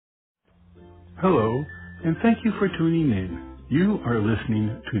Hello, and thank you for tuning in. You are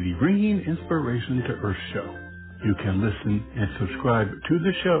listening to the Bringing Inspiration to Earth show. You can listen and subscribe to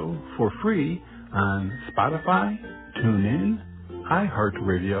the show for free on Spotify, TuneIn,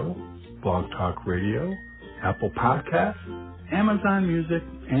 iHeartRadio, Blog Talk Radio, Apple Podcasts, Amazon Music,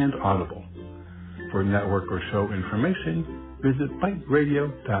 and Audible. For network or show information, visit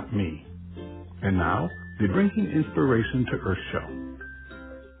biteradio.me. And now, the Bringing Inspiration to Earth show.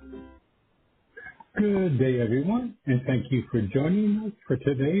 Good day, everyone, and thank you for joining us for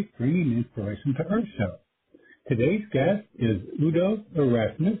today's Bringing Inspiration to Earth show. Today's guest is Udo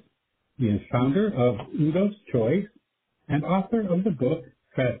Erasmus. He is founder of Udo's Choice and author of the book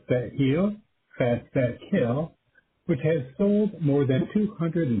Fast That Heal, Fast That Kill, which has sold more than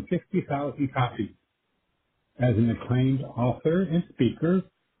 250,000 copies. As an acclaimed author and speaker,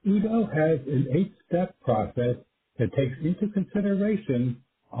 Udo has an 8-step process that takes into consideration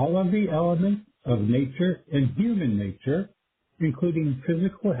all of the elements of nature and human nature, including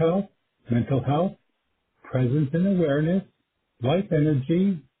physical health, mental health, presence and awareness, life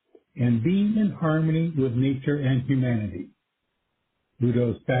energy, and being in harmony with nature and humanity.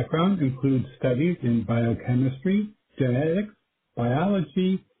 Udo's background includes studies in biochemistry, genetics,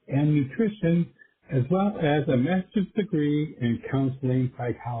 biology, and nutrition, as well as a master's degree in counseling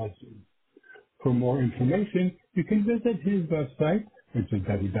psychology. For more information, you can visit his website, which is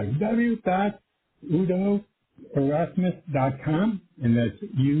www.udoerasmus.com, and that's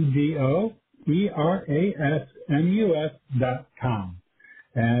UDOERASMUS.com.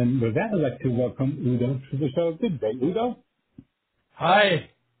 And with that, I'd like to welcome Udo to the show. Good day, Udo. Hi,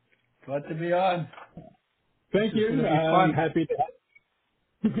 glad to be on. Thank you. I'm happy to.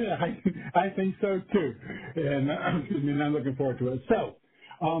 I think so too, and I'm looking forward to it. So,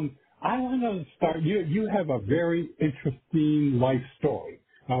 I want to start. You have a very interesting life story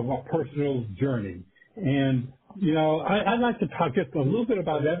of a personal journey, and I'd like to talk just a little bit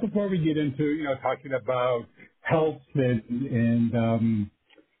about that before we get into talking about health and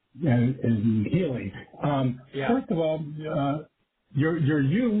healing. First of all, your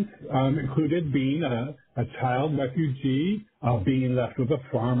youth included being a child refugee, being left with a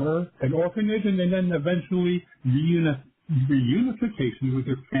farmer, an orphanage, and then eventually reunification with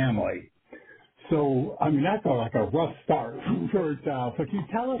your family. So, that's like a rough start for a child. So can you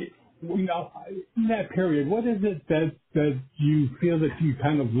tell us, in that period, what is it that you feel that you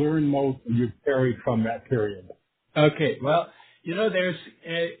kind of learned most and you carried from that period? Okay, well, there's,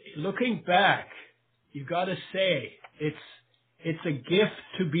 looking back, you got to say, it's a gift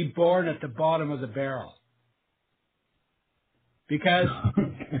to be born at the bottom of the barrel. Because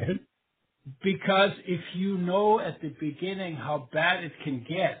if you know at the beginning how bad it can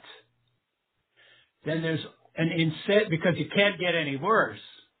get, then there's an incentive, because it can't get any worse.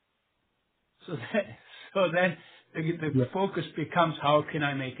 So then the focus becomes, how can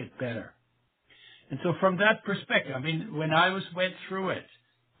I make it better? And so from that perspective, when I went through it,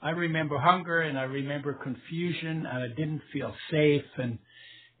 I remember hunger and I remember confusion, and I didn't feel safe, and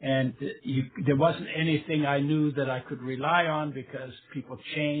there wasn't anything I knew that I could rely on because people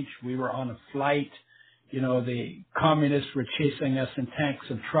changed. We were on a flight. The communists were chasing us in tanks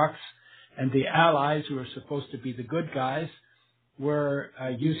and trucks, and the allies, who were supposed to be the good guys, were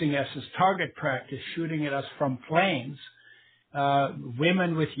using us as target practice, shooting at us from planes.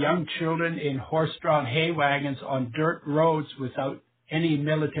 Women with young children in horse-drawn hay wagons on dirt roads without any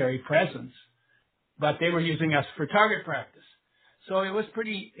military presence, but they were using us for target practice. So it was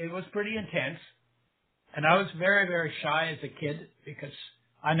pretty intense, and I was very, very shy as a kid because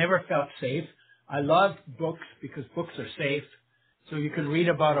I never felt safe. I loved books because books are safe, so you can read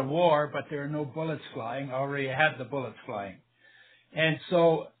about a war, but there are no bullets flying. I already had the bullets flying. And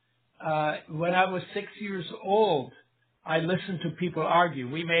so when I was 6 years old, I listened to people argue.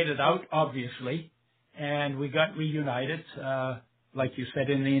 We made it out, obviously, and we got reunited, like you said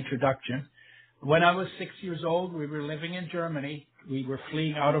in the introduction. When I was 6 years old, we were living in Germany. We were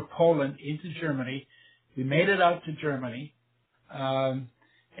fleeing out of Poland into Germany. We made it out to Germany.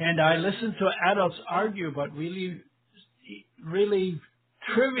 And I listened to adults argue about really, really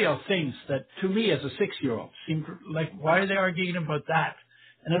trivial things that, to me as a 6-year-old, seemed like, why are they arguing about that?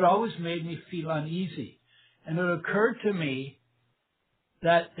 And it always made me feel uneasy. And it occurred to me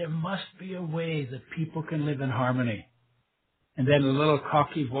that there must be a way that people can live in harmony. And then a little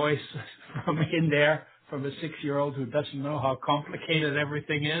cocky voice from in there, from a 6-year-old who doesn't know how complicated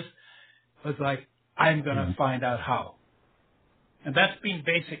everything is, was like, I'm going to find out how. And it's been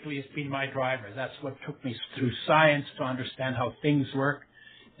my driver. That's what took me through science to understand how things work,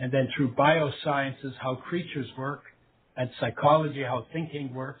 and then through biosciences, how creatures work, and psychology, how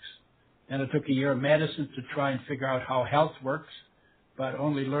thinking works. and I took a year of medicine to try and figure out how health works, but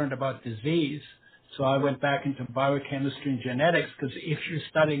only learned about disease. So I went back into biochemistry and genetics, because if you're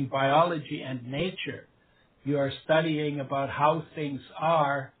studying biology and nature, you are studying about how things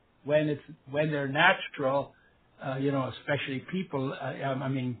are when they're natural, especially people,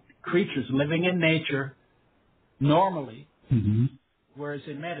 creatures living in nature normally, Mm-hmm. whereas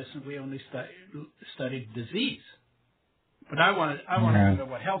in medicine we only studied disease. But I wanted Yeah. to know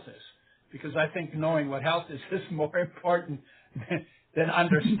what health is, because I think knowing what health is more important than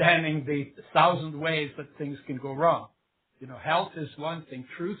understanding the 1,000 ways that things can go wrong. Health is one thing,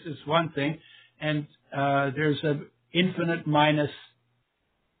 truth is one thing, and there's an infinite minus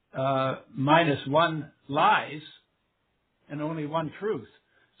one lies and only one truth.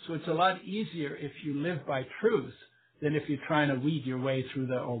 So it's a lot easier if you live by truth than if you're trying to weed your way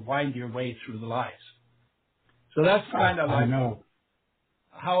through or wind your way through the lies. So that's kind of I like know.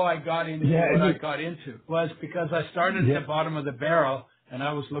 how I got into what I got into, was because I started at the bottom of the barrel, and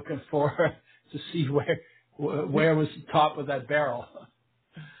I was looking for to see where was the top of that barrel.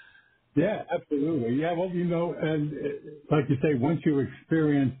 Yeah, absolutely. Yeah, well, and like you say, once you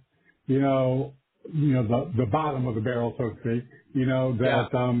experience, the bottom of the barrel, so to speak, that,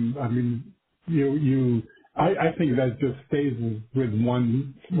 I think that just stays with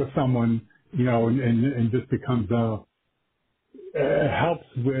someone, and just becomes helps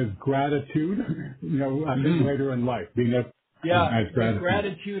with gratitude, I think later in life, being able to with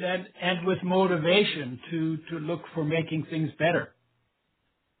gratitude and with motivation to look for making things better.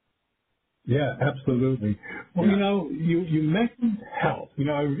 Yeah, absolutely. Well, you mentioned health.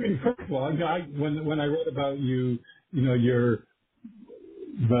 First of all, when I read about you,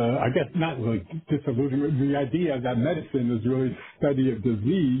 I guess not really disillusionment, the idea that medicine is really the study of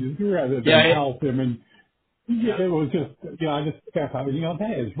disease rather than health. I mean, it was just, I just kept out,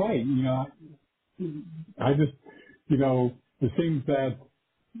 that is right. I just, it seems that,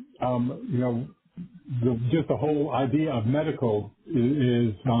 just the whole idea of medical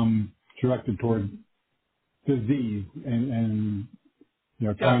is directed toward disease and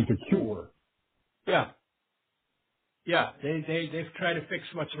trying to cure. Yeah. They've tried to fix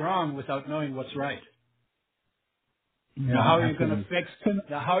what's wrong without knowing what's right. Yeah, Now how are you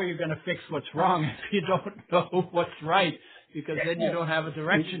going to fix what's wrong if you don't know what's right? Because then you don't have a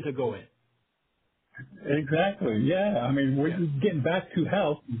direction to go in. Exactly. Yeah. I mean, when you're getting back to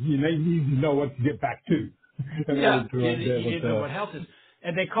health, you need to know what to get back to. You need to know what health is.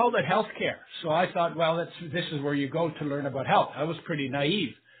 And they called it healthcare. So I thought, well, this is where you go to learn about health. I was pretty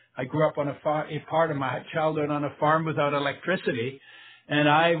naive. I grew up on a part of my childhood on a farm without electricity, and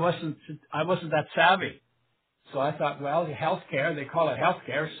I wasn't that savvy. So I thought, well, healthcare, they call it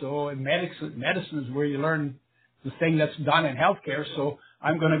healthcare. So in medicine is where you learn the thing that's done in healthcare. So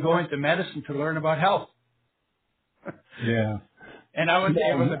I'm going to go into medicine to learn about health. Yeah. And I would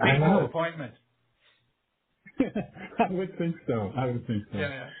say it was a big disappointment. I would think so.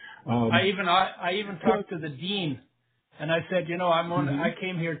 Yeah. I even talked to the dean, and I said, I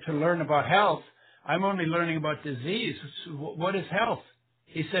came here to learn about health. I'm only learning about disease. So what is health?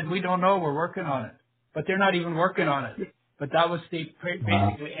 He said, we don't know. We're working on it. But they're not even working on it. But that was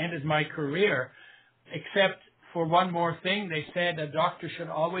basically ended my career, except for one more thing. They said a doctor should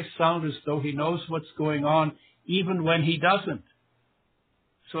always sound as though he knows what's going on, even when he doesn't.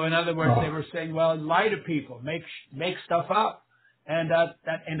 So in other words, they were saying, well, lie to people, make stuff up. And that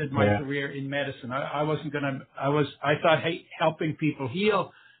ended my career in medicine. I thought helping people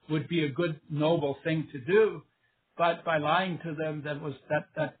heal would be a good, noble thing to do. But by lying to them,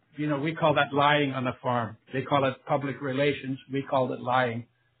 we call that lying on the farm. They call it public relations. We called it lying.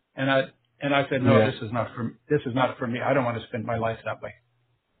 And I said, no, this is not for me. I don't want to spend my life that way.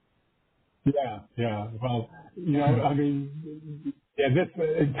 Yeah. Well, I mean, this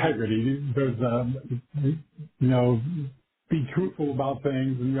integrity, there's, be truthful about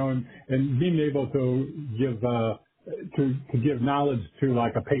things, and being able to give knowledge to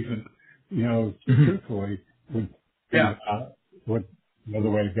like a patient, truthfully would be another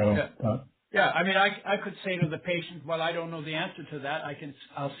way to go. Yeah. I mean, I could say to the patient, well, I don't know the answer to that.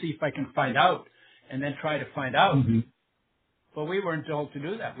 I'll see if I can find out, and then try to find out. Mm-hmm. But we weren't told to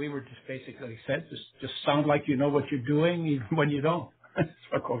do that. We were just basically said, just sound like you know what you're doing, even when you don't. It's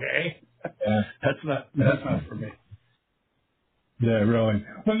like, okay, that's not for me. Yeah, really.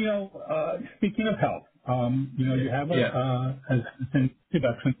 Well, speaking of health, you have an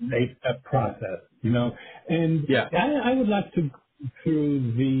introduction, 8-step process, and I would like to go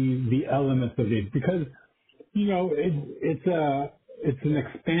through the elements of it because, it's an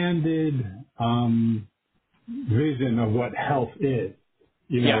expanded, vision of what health is,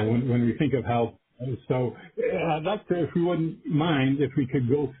 Yeah. when we think of health. So I'd like to, if we wouldn't mind, if we could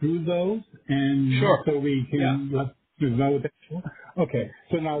go through those, and Sure. so we Yeah. can let you know that. Okay.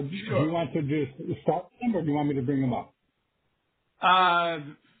 So now, do Sure. you want to just start them, or do you want me to bring them up? I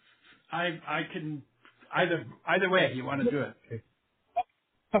can either way you want to do it. Okay.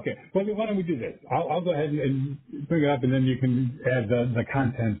 Okay. Well, then why don't we do this? I'll go ahead and bring it up, and then you can add the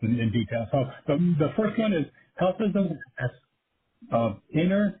content in detail. So the first one is health is a of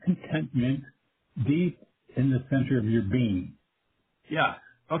inner contentment deep in the center of your being. Yeah.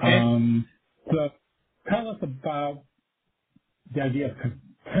 Okay. So tell us about the idea of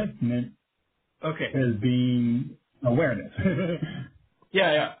contentment Okay. as being awareness.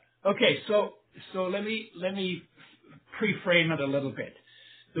 Yeah. Yeah. Okay. So let me pre-frame it a little bit.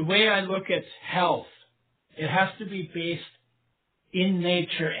 The way I look at health, it has to be based in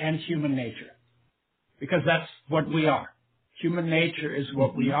nature and human nature, because that's what we are. Human nature is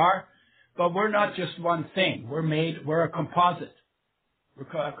what we are, but we're not just one thing. We're a composite. We're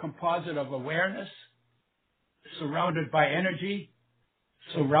a composite of awareness, surrounded by energy,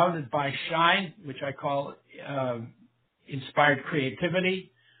 surrounded by shine, which I call inspired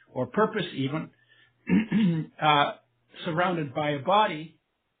creativity or purpose even, surrounded by a body,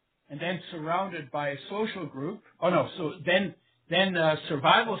 and then surrounded by a social group. Oh no, so then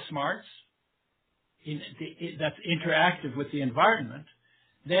survival smarts that's interactive with the environment,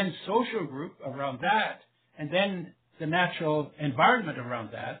 then social group around that, and then the natural environment around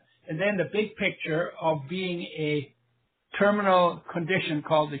that, and then the big picture of being a terminal condition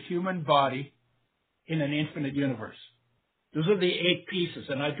called the human body in an infinite universe. Those are the 8 pieces,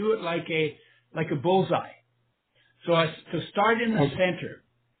 and I do it like a bullseye. So to start in the center,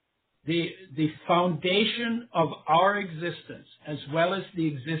 the foundation of our existence, as well as the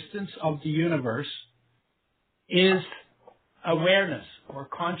existence of the universe, is awareness or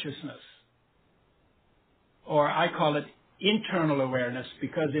consciousness, or I call it internal awareness,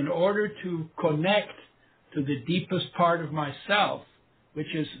 because in order to connect to the deepest part of myself,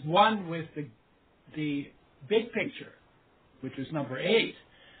 which is one with the big picture, which is number 8,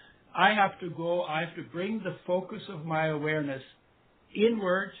 I have to bring the focus of my awareness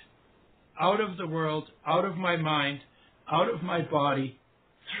inward, out of the world, out of my mind, out of my body,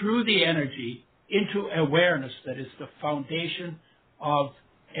 through the energy, into awareness that is the foundation of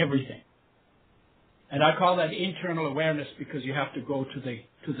everything. And I call that internal awareness because you have to go to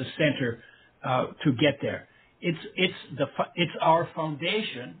the center to get there. It's our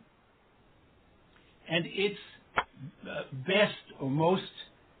foundation, and its best or most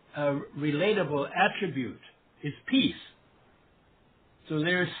relatable attribute is peace. So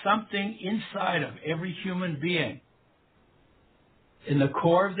there is something inside of every human being, in the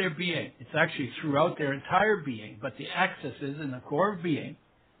core of their being. It's actually throughout their entire being, but the axis is in the core of being.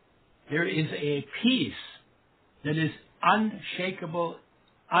 There is a peace that is unshakable,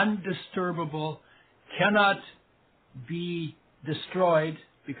 undisturbable, cannot be destroyed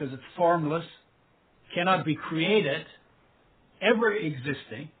because it's formless, cannot be created, ever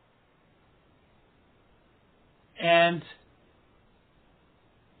existing, and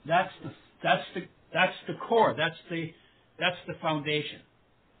that's the core. That's the foundation.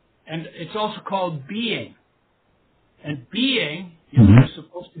 And it's also called being. And being, we're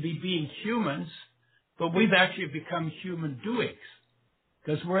supposed to be being humans, but we've actually become human doings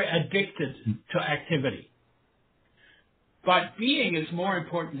because we're addicted to activity. But being is more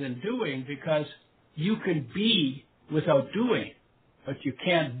important than doing, because you can be without doing, but you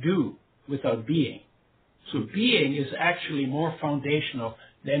can't do without being. So being is actually more foundational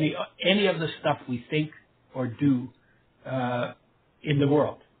than any of the stuff we think or do in the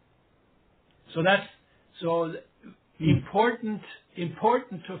world. So that's important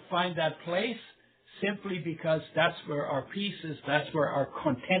to find that place, simply because that's where our peace is, that's where our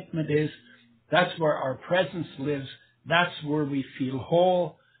contentment is, that's where our presence lives, that's where we feel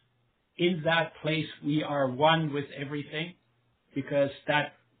whole. In that place we are one with everything, because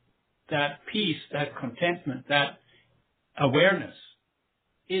that peace, that contentment, that awareness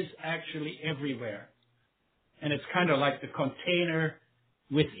is actually everywhere. And it's kind of like the container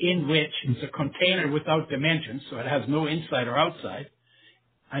within which it's a container without dimensions, so it has no inside or outside.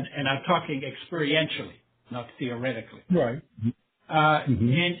 And I'm talking experientially, not theoretically. Right.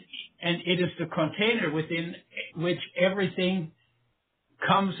 And it is the container within which everything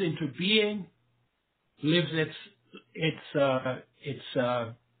comes into being, lives its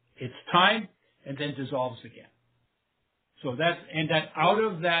time, and then dissolves again. So that out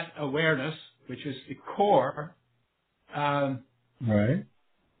of that awareness, which is the core, right,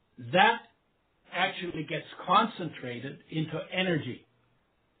 that actually gets concentrated into energy.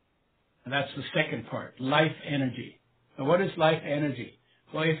 And that's the second part, life energy. And what is life energy?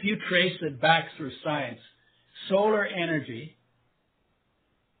 Well, if you trace it back through science, solar energy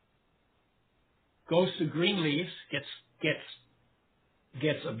goes to green leaves,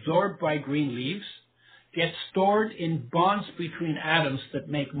 gets absorbed by green leaves, gets stored in bonds between atoms that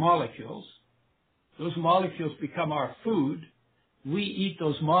make molecules. Those molecules become our food. We eat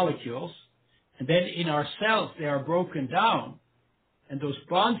those molecules, and then in our cells they are broken down, and those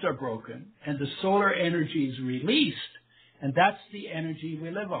bonds are broken, and the solar energy is released, and that's the energy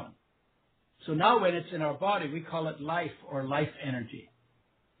we live on. So now when it's in our body, we call it life or life energy.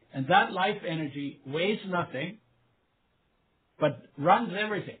 And that life energy weighs nothing, but runs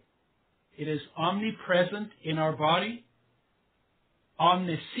everything. It is omnipresent in our body,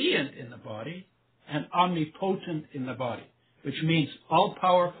 omniscient in the body, and omnipotent in the body, which means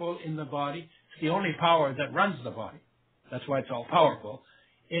all-powerful in the body. It's the only power that runs the body. That's why it's all-powerful.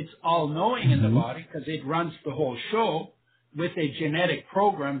 It's all-knowing in the body because it runs the whole show with a genetic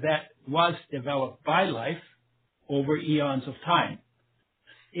program that was developed by life over eons of time.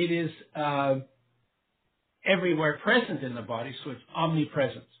 It is everywhere present in the body, so it's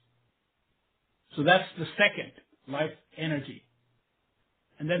omnipresent. So that's the second, life energy.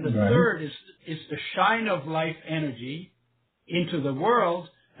 And then the third is the shine of life energy into the world,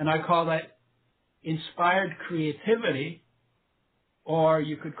 and I call that inspired creativity, or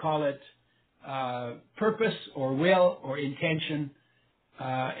you could call it purpose or will or intention,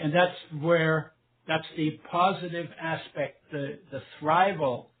 and that's the positive aspect, the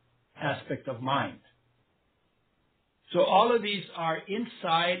thrival aspect of mind. So all of these are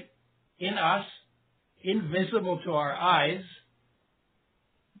inside, in us, invisible to our eyes,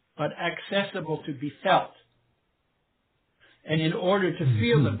 but accessible to be felt. And in order to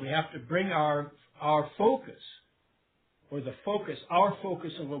feel them, we have to bring our focus, or our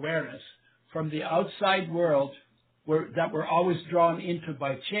focus of awareness from the outside world that we're always drawn into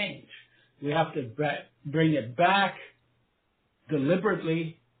by change. We have to bring it back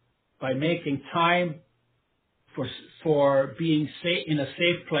deliberately by making time for being in a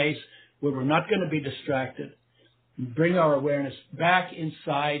safe place where we're not going to be distracted. Bring our awareness back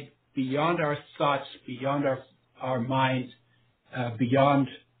inside, beyond our thoughts, beyond our mind, beyond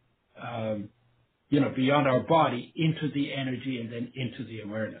our body, into the energy and then into the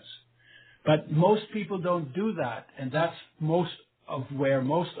awareness. But most people don't do that, and that's where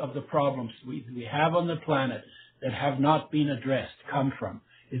most of the problems we have on the planet that have not been addressed come from,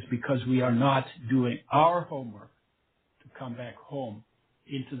 is because we are not doing our homework to come back home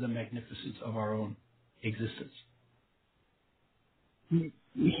into the magnificence of our own existence.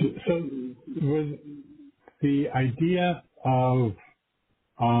 So was the idea of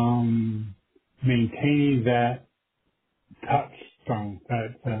maintaining that touchstone,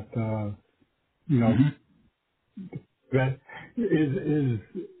 that that is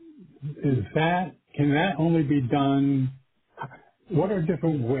that, can that only be done? What are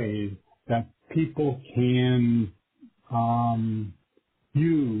different ways that people can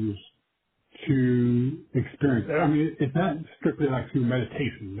use to experience it? I mean, it's not strictly like through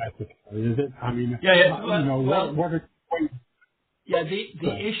meditation necessarily, is it? I mean, what are ways? Yeah,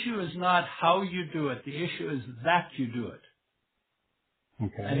 the issue is not how you do it. The issue is that you do it.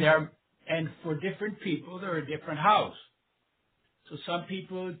 Okay. And for different people, there are different hows. So some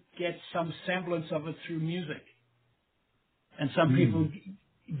people get some semblance of it through music. And some people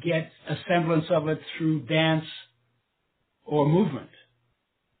get a semblance of it through dance or movement.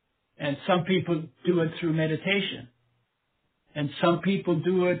 And some people do it through meditation. And some people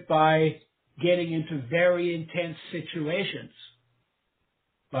do it by getting into very intense situations,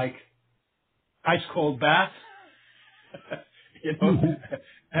 like ice cold bath,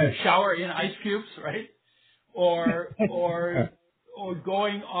 a shower in ice cubes, right? Or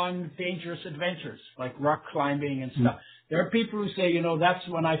going on dangerous adventures like rock climbing and stuff. There are people who say, that's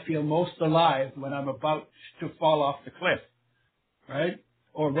when I feel most alive, when I'm about to fall off the cliff, right?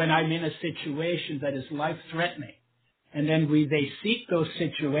 Or when I'm in a situation that is life-threatening. And then they seek those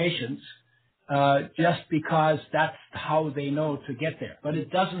situations just because that's how they know to get there. But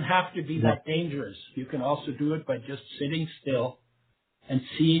it doesn't have to be that dangerous. You can also do it by just sitting still and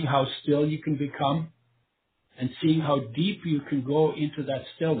seeing how still you can become and seeing how deep you can go into that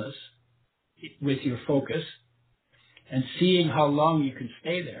stillness with your focus and seeing how long you can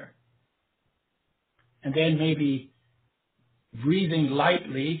stay there. And then maybe breathing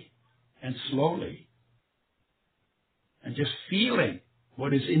lightly and slowly and just feeling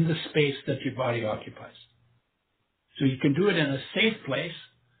what is in the space that your body occupies. So you can do it in a safe place,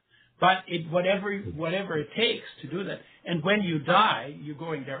 But whatever it takes to do that. And when you die, you're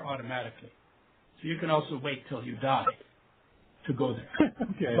going there automatically. So you can also wait till you die to go there.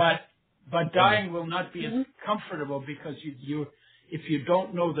 Okay. But dying will not be as comfortable because if you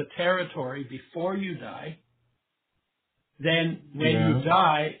don't know the territory before you die, then when you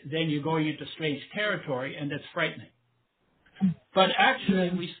die, then you're going into strange territory, and that's frightening. But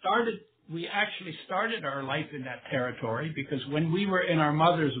actually, we actually started our life in that territory, because when we were in our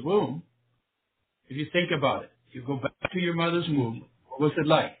mother's womb, if you think about it, you go back to your mother's womb, what was it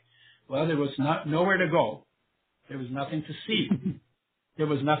like? Well, there was nowhere to go. There was nothing to see. There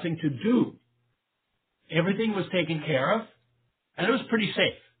was nothing to do. Everything was taken care of, and it was pretty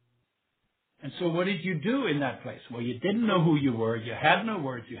safe. And so what did you do in that place? Well, you didn't know who you were. You had no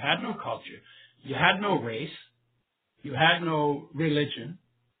words. You had no culture. You had no race. You had no religion.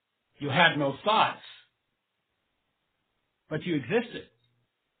 You had no thoughts. But you existed.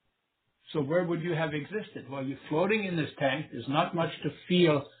 So where would you have existed? Well, you're floating in this tank. There's not much to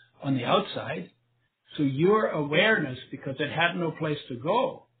feel on the outside. So your awareness, because it had no place to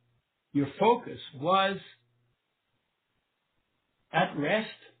go, your focus was at rest,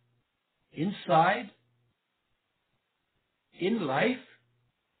 inside, in life,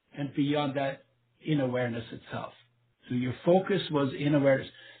 and beyond that, in awareness itself. So your focus was in awareness.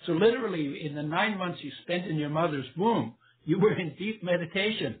 So literally, in the 9 months you spent in your mother's womb, you were in deep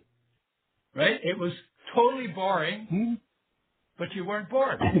meditation, right? It was totally boring, but you weren't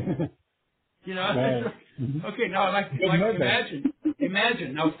bored. You know, Right. okay, now like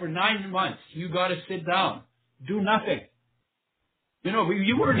imagine now for 9 months you got to sit down, do nothing. You know,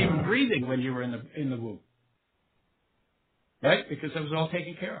 you weren't even breathing when you were in the womb, right? Because that was all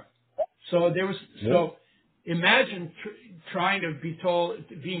taken care of. So so imagine trying to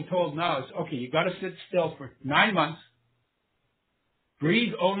being told now is, okay, you got to sit still for 9 months,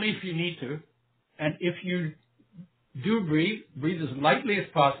 breathe only if you need to, and if you do breathe as lightly as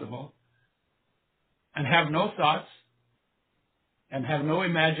possible, and have no thoughts, and have no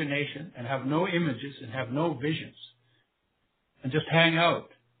imagination, and have no images, and have no visions, and just hang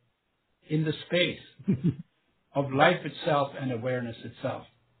out in the space of life itself and awareness itself.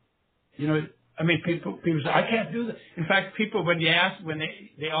 You know, I mean, people say, I can't do that. In fact, people, when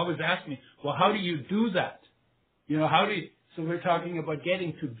they always ask me, well, how do you do that? You know, so we're talking about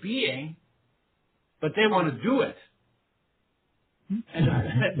getting to being, but they want to do it.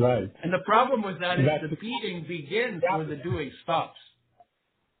 And, Right. and the problem with that is the being begins where the doing stops.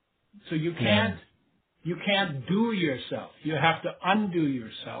 So you can't do yourself. You have to undo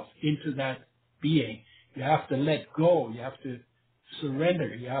yourself into that being. You have to let go. You have to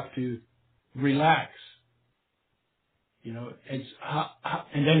surrender. You have to relax. You know,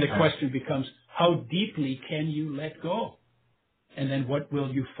 and then the question becomes, how deeply can you let go? And then what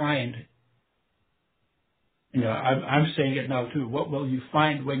will you find? You know, I'm saying it now too. What will you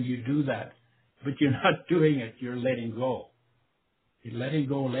find when you do that? But you're not doing it. You're letting go. You're letting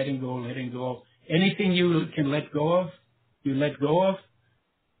go, letting go, letting go. Anything you can let go of, you let go of.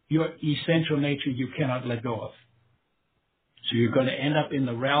 Your essential nature you cannot let go of. So you're going to end up in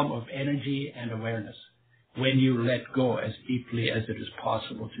the realm of energy and awareness when you let go as deeply as it is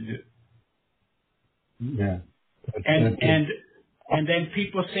possible to do. Yeah. And then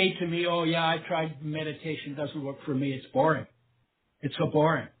people say to me, oh yeah, I tried meditation, doesn't work for me, it's boring. It's so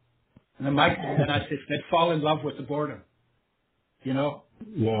boring. And then I said, let's fall in love with the boredom. You know?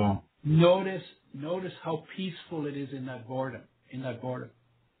 Yeah. Notice how peaceful it is in that boredom.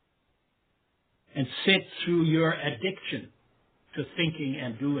 And sit through your addiction to thinking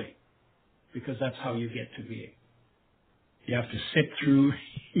and doing, because that's how you get to being. You have to sit through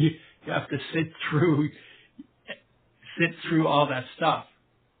all that stuff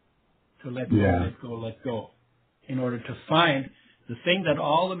to let go, in order to find the thing that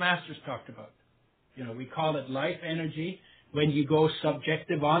all the masters talked about. You know, we call it life energy. When you go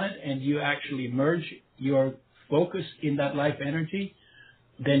subjective on it and you actually merge your focus in that life energy,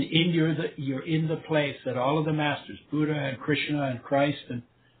 then you're in the place that all of the masters, Buddha and Krishna and Christ, and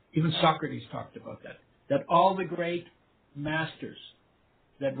even Socrates talked about that all the great masters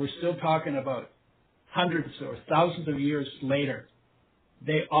that we're still talking about hundreds or thousands of years later,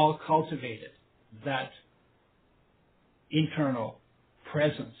 they all cultivated that internal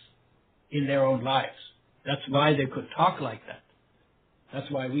presence in their own lives. That's why they could talk like that. That's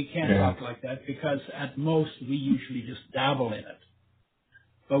why we can't talk like that, because at most we usually just dabble in it.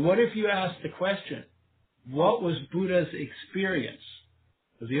 But what if you ask the question, what was Buddha's experience?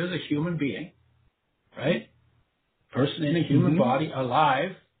 Because he was a human being, right? Person in a human body,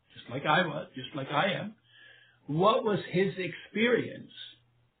 alive, just like I am. What was his experience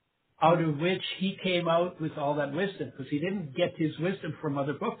out of which he came out with all that wisdom, because he didn't get his wisdom from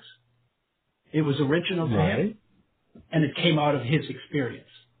other books. It was original to him, and it came out of his experience.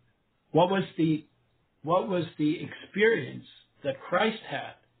 What was the experience that Christ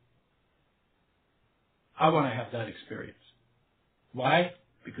had? I want to have that experience. Why?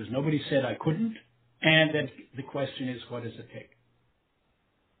 Because nobody said I couldn't, and then the question is, what does it take?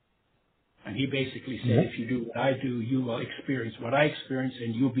 And he basically said, if you do what I do, you will experience what I experience,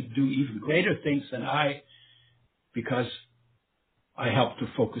 and you'll do even greater things than I, because I help to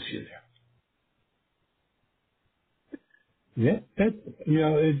focus you there. Yeah,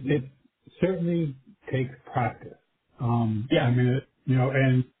 it certainly takes practice. Yeah. I mean,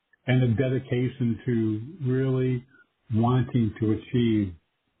 and a dedication to really wanting to achieve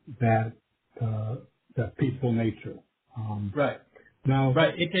that peaceful nature. Right. Now,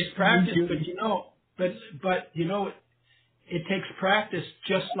 right. It takes practice, but it takes practice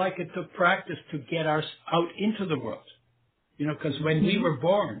just like it took practice to get us out into the world. Because when we were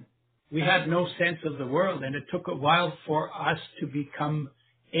born, we had no sense of the world, and it took a while for us to become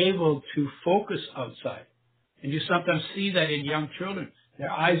able to focus outside. And you sometimes see that in young children.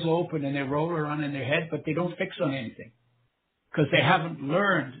 Their eyes open and they roll around in their head, but they don't fix on anything because they haven't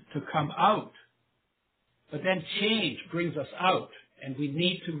learned to come out. But then change brings us out, and we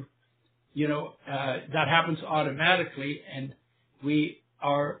need to, that happens automatically, and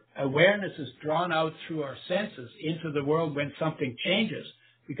our awareness is drawn out through our senses into the world when something changes,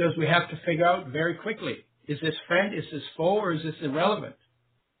 because we have to figure out very quickly, is this friend, is this foe, or is this irrelevant?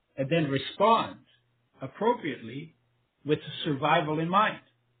 And then respond appropriately with survival in mind.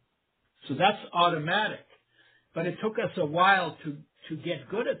 So that's automatic. But it took us a while to get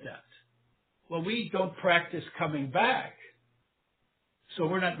good at that. Well, we don't practice coming back, so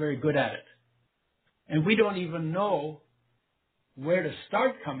we're not very good at it. And we don't even know where to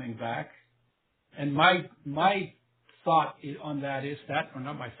start coming back. And my thought on that is that, or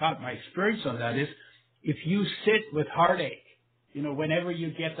not my thought, my experience on that is, if you sit with heartache, whenever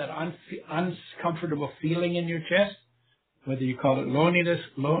you get that uncomfortable feeling in your chest, whether you call it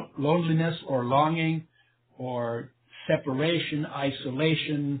loneliness or longing or separation,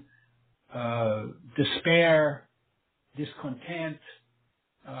 isolation, despair, discontent,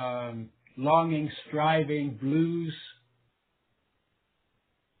 longing, striving, blues.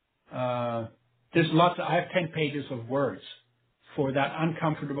 There's I have 10 pages of words for that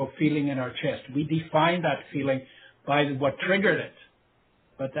uncomfortable feeling in our chest. We define that feeling by what triggered it.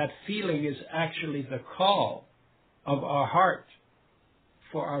 But that feeling is actually the call of our heart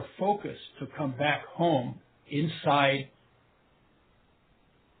for our focus to come back home inside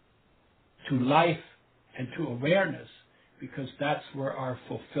to life and to awareness, because that's where our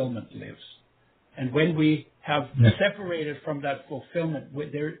fulfillment lives. And when we have separated from that fulfillment,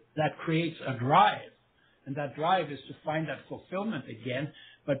 that creates a drive. And that drive is to find that fulfillment again.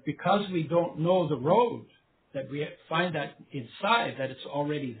 But because we don't know the road, that we find that inside, that it's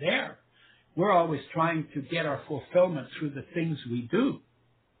already there, we're always trying to get our fulfillment through the things we do.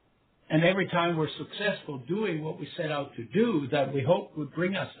 And every time we're successful doing what we set out to do, that we hope would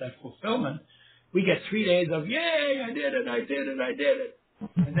bring us that fulfillment, we get 3 days of, yay, I did it, I did it, I did it.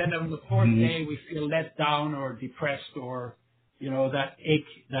 And then on the fourth day, we feel let down or depressed, or, that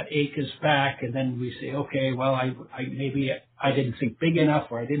ache is back. And then we say, okay, well, maybe I didn't think big enough,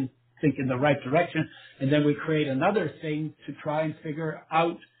 or I didn't think in the right direction. And then we create another thing to try and figure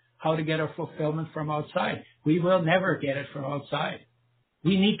out how to get our fulfillment from outside. We will never get it from outside.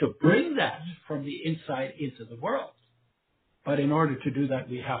 We need to bring that from the inside into the world. But in order to do that,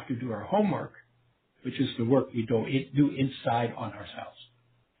 we have to do our homework, which is the work we do inside on ourselves,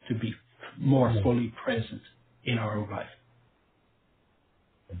 to be more fully present in our own life.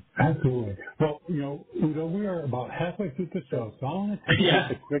 Absolutely. Well, Udo, we are about halfway through the show, so I want to take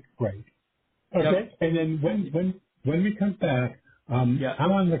just a quick break. Okay? Yep. And then when we come back, I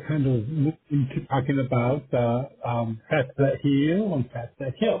want to kind of move into talking about fats that heal and fats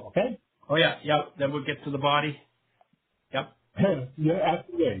that kill, okay? Oh, yeah. Then we'll get to the body. Yep. Yeah,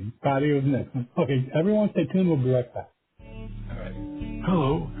 absolutely. Body was next. Okay, everyone stay tuned. We'll be right back. All right.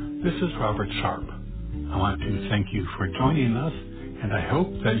 Hello, this is Robert Sharp. I want to thank you for joining us, and I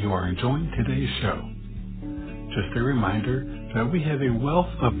hope that you are enjoying today's show. Just a reminder that we have a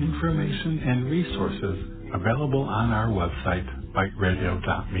wealth of information and resources available on our website,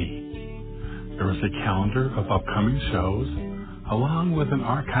 biteradio.me. There is a calendar of upcoming shows, along with an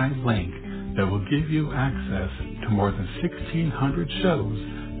archive link that will give you access to more than 1,600 shows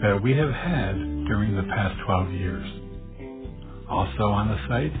that we have had during the past 12 years. Also on the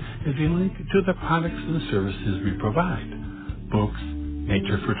site is a link to the products and services we provide: books,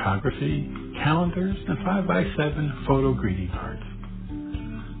 nature photography, calendars, and 5x7 photo greeting cards.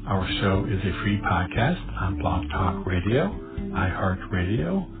 Our show is a free podcast on Blog Talk Radio,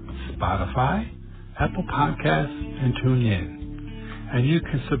 iHeartRadio, Spotify, Apple Podcasts, and TuneIn. And you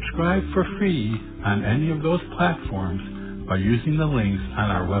can subscribe for free on any of those platforms by using the links on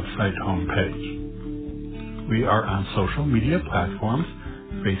our website homepage. We are on social media platforms,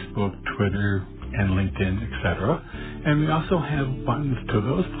 Facebook, Twitter, and LinkedIn, etc. And we also have buttons to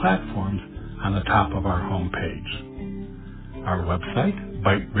those platforms on the top of our homepage. Our website,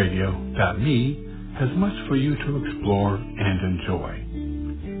 biteradio.me, has much for you to explore and enjoy.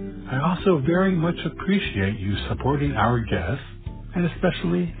 I also very much appreciate you supporting our guests, and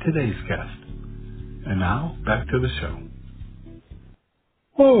especially today's guest. And now, back to the show.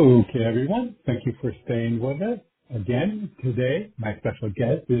 Okay, everyone. Thank you for staying with us. Again, today, my special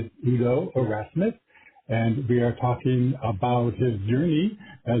guest is Udo Erasmus, and we are talking about his journey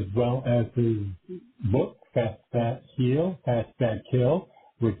as well as his book, Fast Fat Heal, Fast Fat Kill,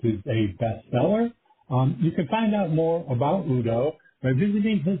 which is a bestseller. You can find out more about Udo by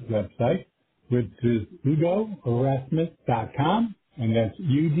visiting his website, which is udoerasmus.com, and that's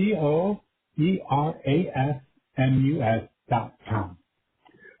udoerasmus.com.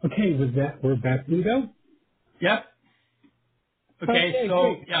 Okay, with that, we're back, Udo. Yep. Okay,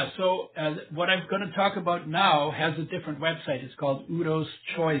 so what I'm going to talk about now has a different website. It's called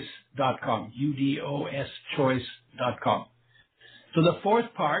udoschoice.com, udoschoice.com. So the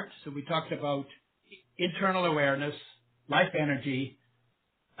fourth part, so we talked about internal awareness, life energy,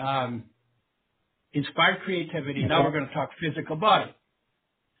 inspired creativity. Now we're going to talk physical body.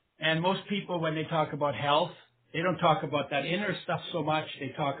 And most people, when they talk about health, they don't talk about that inner stuff so much.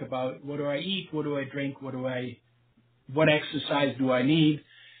 They talk about what do I eat, what do I drink, what exercise do I need,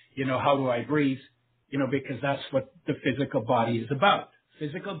 how do I breathe, because that's what the physical body is about.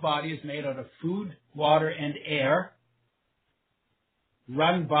 Physical body is made out of food, water, and air,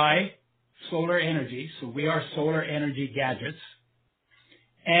 run by solar energy. So we are solar energy gadgets.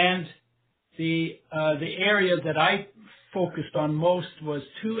 And the area that I focused on most was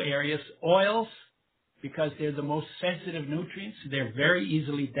two areas: oils, because they're the most sensitive nutrients. They're very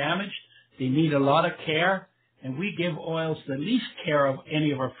easily damaged. They need a lot of care, and we give oils the least care of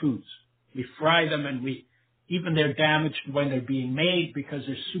any of our foods. We fry them, and even they're damaged when they're being made because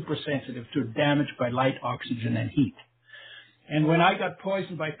they're super sensitive to damage by light, oxygen, and heat. And when I got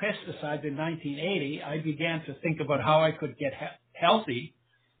poisoned by pesticides in 1980, I began to think about how I could get healthy,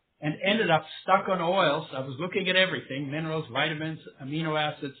 and ended up stuck on oils. I was looking at everything: minerals, vitamins, amino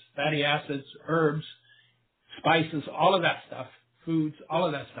acids, fatty acids, herbs, spices, all of that stuff, foods, all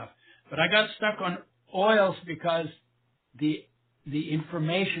of that stuff. But I got stuck on oils because the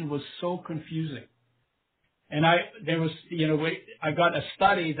information was so confusing. And I got a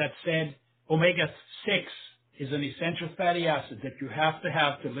study that said omega-6 is an essential fatty acid that you have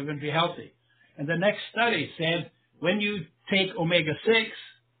to live and be healthy. And the next study said when you take omega-6,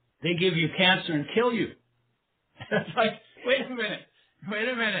 they give you cancer and kill you. It's like, wait a minute.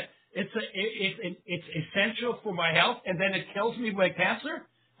 It's essential for my health, and then it kills me by cancer?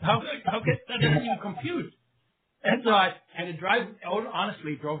 How that doesn't even compute? And so it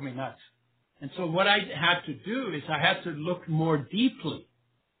honestly drove me nuts. And so what I had to do is I had to look more deeply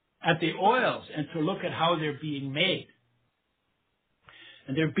at the oils and to look at how they're being made.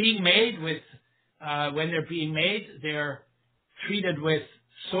 And they're being made with, when they're being made, they're treated with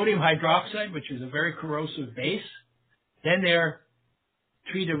sodium hydroxide, which is a very corrosive base. Then they're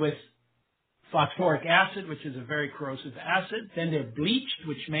treated with phosphoric acid, which is a very corrosive acid. Then they're bleached,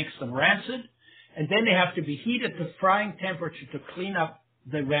 which makes them rancid. And then they have to be heated to frying temperature to clean up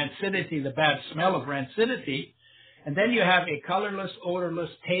the rancidity, the bad smell of rancidity. And then you have a colorless,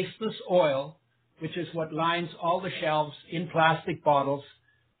 odorless, tasteless oil, which is what lines all the shelves in plastic bottles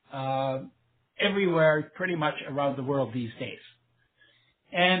everywhere, pretty much around the world these days.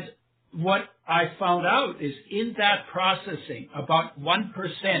 And what I found out is in that processing, about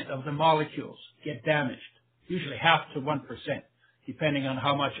 1% of the molecules get damaged, usually half to 1%, depending on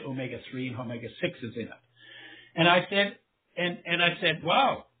how much omega-3 and omega-6 is in it. And I said,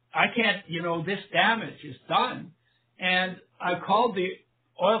 wow, I can't, this damage is done. And I called the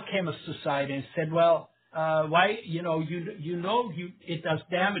Oil Chemist Society and said, well, why, it does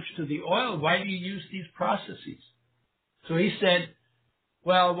damage to the oil. Why do you use these processes? So he said,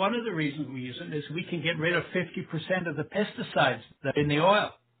 well, one of the reasons we use them is we can get rid of 50% of the pesticides that are in the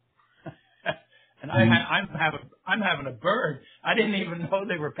oil. And I'm having a bird. I didn't even know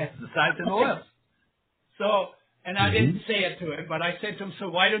they were pesticides in oils. So, and I didn't say it to him, but I said to him, so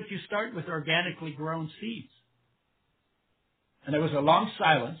why don't you start with organically grown seeds? And there was a long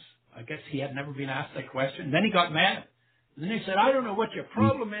silence. I guess he had never been asked that question. And then he got mad. And then he said, I don't know what your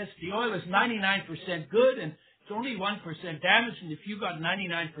problem is. The oil is 99% good and it's only 1% damaged. And if you got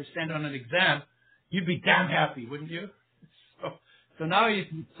 99% on an exam, you'd be damn happy, wouldn't you? So now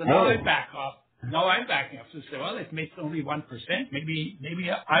I back off. Now I'm backing up. So I say, well, it makes only 1%. Maybe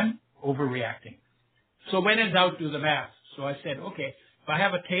I'm overreacting. So when in doubt, do the math. So I said, okay, if I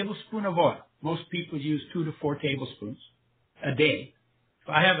have a tablespoon of oil, most people use 2 to 4 tablespoons a day. If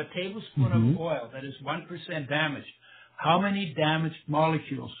I have a tablespoon of oil that is 1% damaged, how many damaged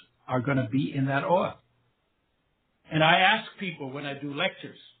molecules are going to be in that oil? And I ask people when I do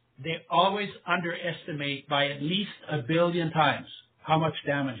lectures, they always underestimate by at least 1 billion times how much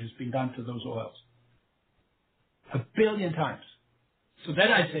damage has been done to those oils. 1 billion times. So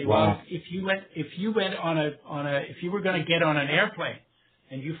then I say, wow. well, if you were going to get on an airplane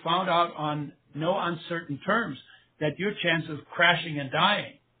and you found out on no uncertain terms that your chance of crashing and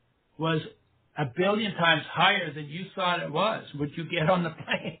dying was 1 billion times higher than you thought it was, would you get on the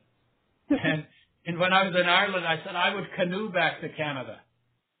plane? And when I was in Ireland, I said I would canoe back to Canada.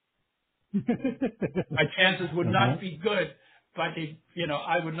 My chances would not be good, but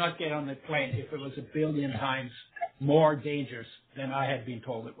I would not get on the plane if it was 1 billion times more dangerous than I had been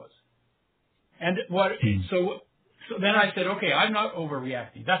told it was. And so then I said, okay, I'm not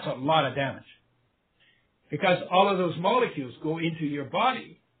overreacting. That's a lot of damage. Because all of those molecules go into your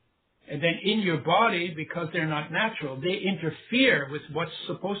body. And then in your body, because they're not natural, they interfere with what's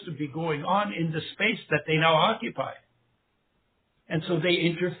supposed to be going on in the space that they now occupy. And so they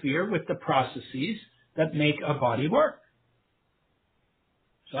interfere with the processes that make a body work.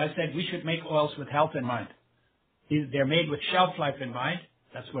 So I said we should make oils with health in mind. They're made with shelf life in mind.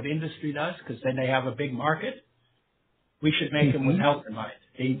 That's what industry does, because then they have a big market. We should make them with health in mind.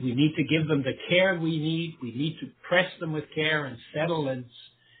 We need to give them the care we need. We need to press them with care and settle and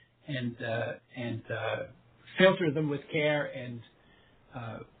filter them with care and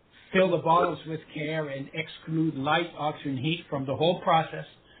fill the bottles with care and exclude light, oxygen, heat from the whole process.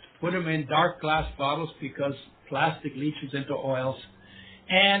 Put them in dark glass bottles because plastic leaches into oils.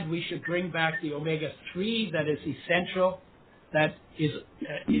 And we should bring back the omega-3 that is essential, that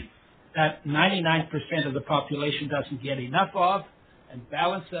 99% of the population doesn't get enough of, and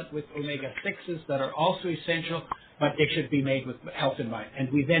balance that with omega-6s that are also essential, but they should be made with health in mind.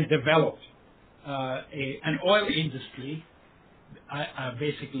 And we then developed an oil industry. I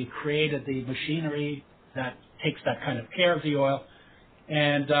basically created the machinery that takes that kind of care of the oil,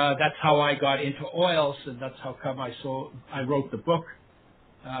 and that's how I got into oils, and that's how come I wrote the book,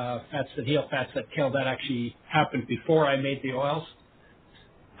 Fats That Heal, Fats That Kill. That actually happened before I made the oils.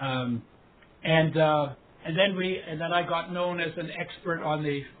 And then I got known as an expert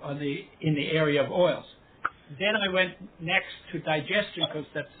in the area of oils. Then I went next to digestion because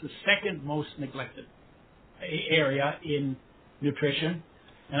that's the second most neglected area in nutrition.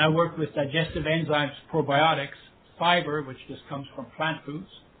 And I work with digestive enzymes, probiotics, fiber, which just comes from plant foods,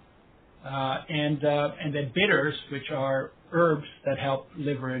 and then bitters, which are herbs that help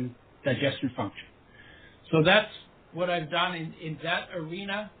liver and digestion function. So that's what I've done in that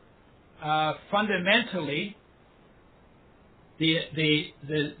arena. Fundamentally, the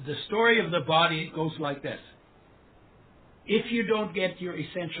story of the body goes like this. If you don't get your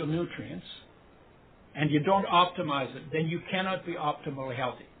essential nutrients and you don't optimize it, then you cannot be optimally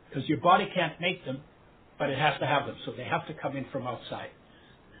healthy because your body can't make them, but it has to have them. So they have to come in from outside.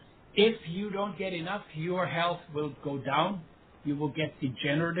 If you don't get enough, your health will go down. You will get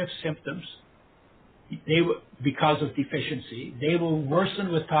degenerative symptoms. Because of deficiency, they will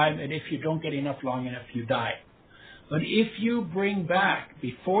worsen with time, and if you don't get enough long enough, you die. But if you bring back,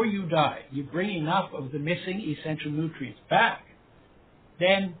 before you die, you bring enough of the missing essential nutrients back,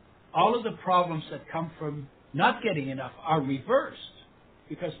 then all of the problems that come from not getting enough are reversed,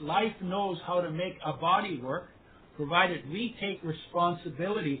 because life knows how to make a body work, provided we take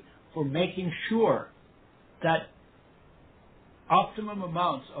responsibility for making sure that optimum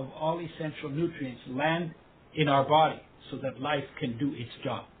amounts of all essential nutrients land in our body so that life can do its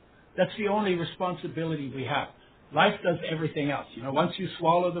job. That's the only responsibility we have. Life does everything else. Once you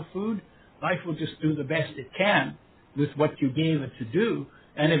swallow the food, life will just do the best it can with what you gave it to do.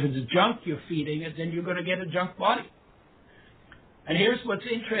 And if it's junk you're feeding it, then you're going to get a junk body. And here's what's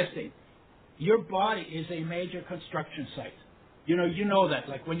interesting. Your body is a major construction site. You know that.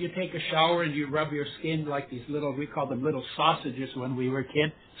 Like when you take a shower and you rub your skin like these we call them little sausages when we were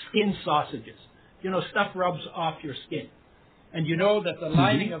kids, skin sausages. Stuff rubs off your skin. And you know that the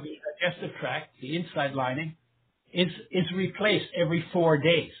lining of your digestive tract, the inside lining, is replaced every 4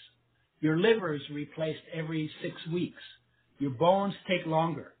 days. Your liver is replaced every 6 weeks. Your bones take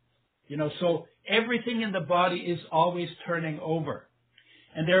longer. So everything in the body is always turning over.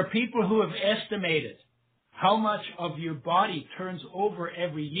 And there are people who have estimated how much of your body turns over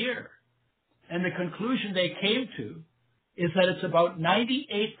every year. And the conclusion they came to is that it's about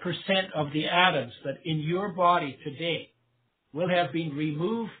 98% of the atoms that in your body today will have been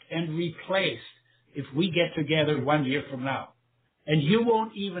removed and replaced if we get together 1 year from now. And you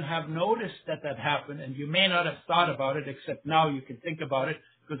won't even have noticed that happened, and you may not have thought about it, except now you can think about it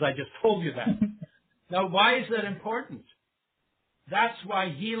because I just told you that. Now, why is that important? That's why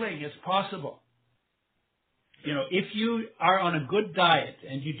healing is possible. If you are on a good diet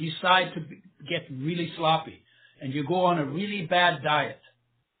and you decide to get really sloppy and you go on a really bad diet,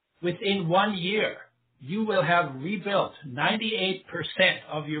 within 1 year, you will have rebuilt 98%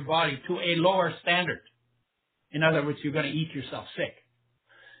 of your body to a lower standard. In other words, you're going to eat yourself sick.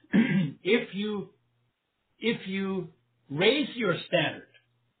 If you raise your standard,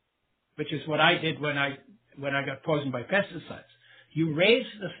 which is what I did when I got poisoned by pesticides, you raise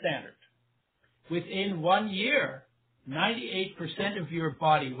the standard. Within 1 year, 98% of your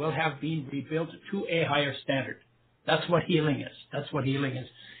body will have been rebuilt to a higher standard. That's what healing is. That's what healing is.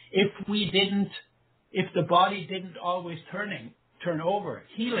 If the body didn't always turn over,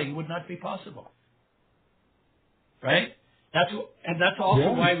 healing would not be possible. Right? That's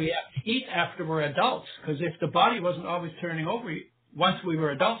also why we have to eat after we're adults. Because if the body wasn't always turning over, once we were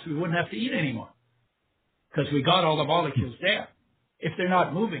adults, we wouldn't have to eat anymore. Because we got all the molecules there. If they're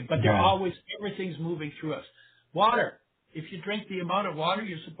not moving, but everything's moving through us. Water. If you drink the amount of water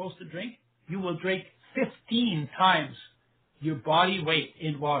you're supposed to drink, you will drink 15 times your body weight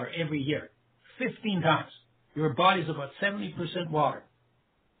in water every year. 15 times. Your body's about 70% water.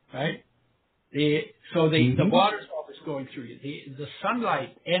 Right? The water's always going through you. The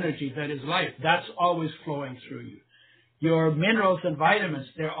sunlight energy that is life, that's always flowing through you. Your minerals and vitamins,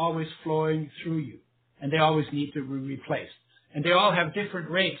 they're always flowing through you. And they always need to be replaced. And they all have different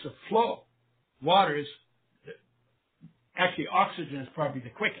rates of flow. Oxygen is probably the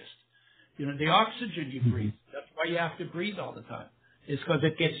quickest. The oxygen you breathe, that's why you have to breathe all the time. It's because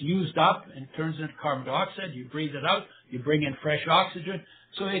it gets used up and turns into carbon dioxide. You breathe it out. You bring in fresh oxygen.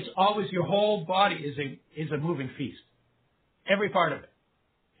 So it's always, your whole body is a moving feast. Every part of it.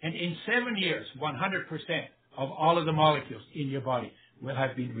 And in 7 years, 100% of all of the molecules in your body will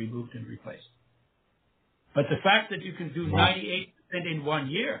have been removed and replaced. But the fact that you can do 98% in 1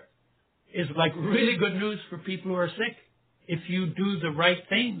 year is like really good news for people who are sick. If you do the right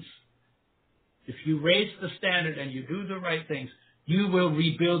things, if you raise the standard and you do the right things, you will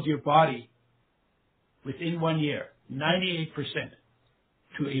rebuild your body within 1 year, 98%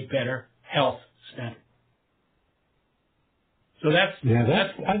 to a better health standard. So that's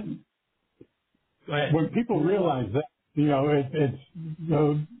go ahead. When people realize that, it's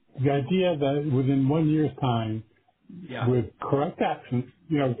the idea that within 1 year's time, with correct actions,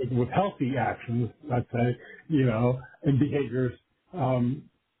 with healthy actions, let's say, and behaviors,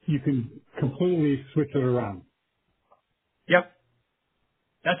 you can completely switch it around. Yep.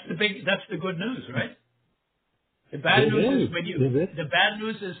 That's the good news, right? The bad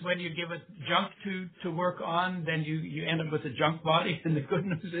news is when you give it junk to work on, then you end up with a junk body. And the good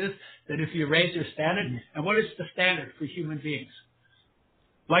news is that if you raise your standard, and what is the standard for human beings?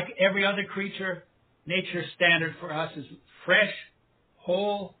 Like every other creature, nature's standard for us is fresh,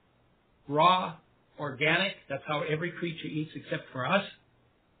 whole, raw, organic. That's how every creature eats except for us.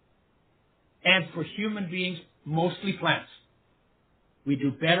 And for human beings, mostly plants. We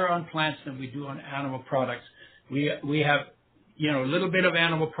do better on plants than we do on animal products. We have, a little bit of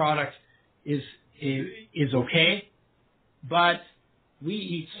animal product is okay, but we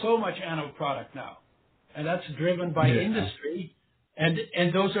eat so much animal product now, and that's driven by industry,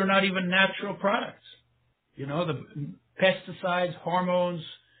 and those are not even natural products. The pesticides, hormones,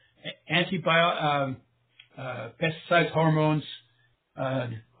 pesticides, hormones,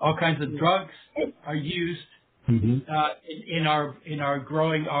 all kinds of drugs are used in our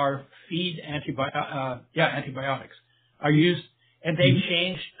growing our feed. Antibiotics are used, and they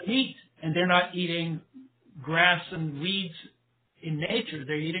change the meat, and they're not eating grass and weeds in nature.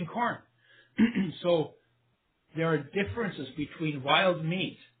 They're eating corn. So there are differences between wild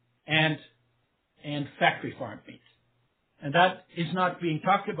meat and factory farm meat. And that is not being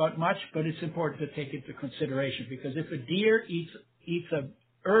talked about much, but it's important to take into consideration, because if a deer eats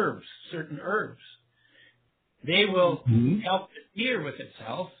certain herbs, they will help the deer with its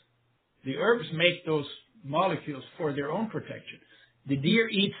health. The herbs make those molecules for their own protection. The deer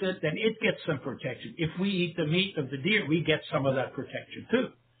eats it, then it gets some protection. If we eat the meat of the deer, we get some of that protection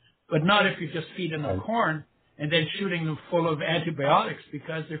too. But not if you just feed enough corn and then shooting them full of antibiotics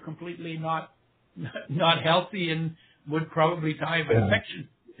because they're completely not healthy and would probably die of infection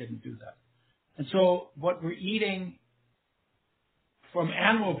if we didn't do that. And so what we're eating from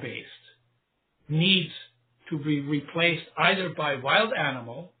animal-based needs to be replaced either by wild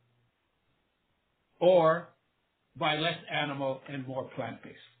animal or by less animal and more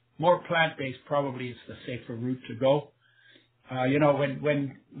plant-based. More plant-based probably is the safer route to go.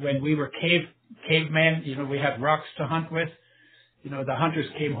 When we were cavemen, we had rocks to hunt with. The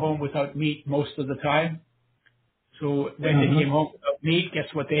hunters came home without meat most of the time. So when they came home without meat, guess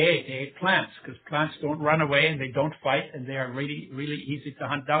what they ate? They ate plants, because plants don't run away and they don't fight, and they are really, really easy to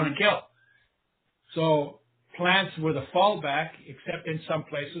hunt down and kill. So plants were the fallback, except in some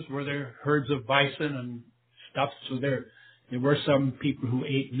places where there are herds of bison and stuff. So there were some people who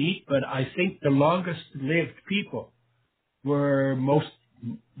ate meat, but I think the longest lived people were more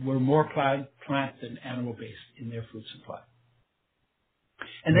plant than animal based in their food supply.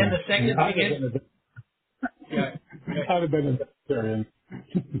 And then the second thing is, I would have been a vegetarian.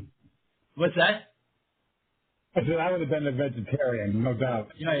 What's that? I said I would have been a vegetarian, no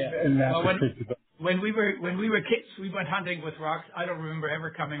doubt. Yeah. And well, when we were kids, we went hunting with rocks. I don't remember ever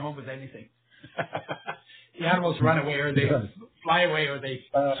coming home with anything. The animals run away, or they fly away, or they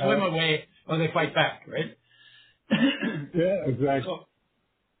swim away, or they fight back, right? Yeah, exactly. So,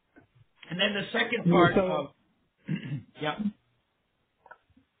 and then the second part of yeah.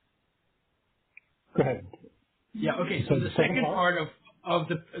 Go ahead. Yeah. Okay. So the second part of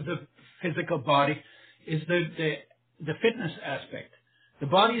the physical body is the fitness aspect. The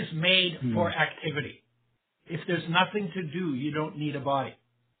body is made for activity. If there's nothing to do, you don't need a body.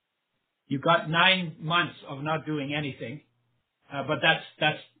 You've got 9 months of not doing anything, but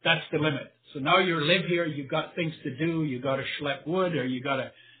that's the limit. So now you live here. You've got things to do. You got to schlep wood, or you got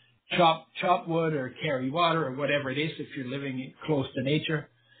to chop wood, or carry water, or whatever it is. If you're living close to nature.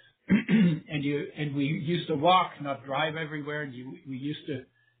 and we used to walk, not drive everywhere. And we used to,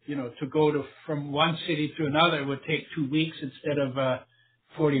 to go from one city to another would take 2 weeks instead of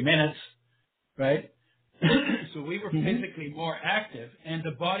 40 minutes, right? So we were physically more active, and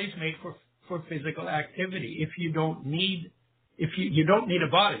the body's made for physical activity. If you don't need, you don't need a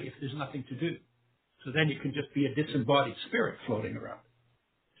body if there's nothing to do. So then you can just be a disembodied spirit floating around.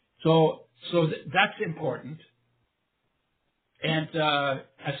 So that's important. And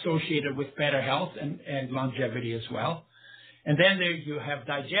associated with better health and longevity as well. And then there you have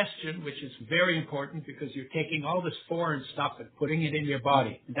digestion, which is very important because you're taking all this foreign stuff and putting it in your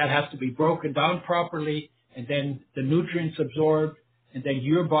body. And that has to be broken down properly, and then the nutrients absorbed, and then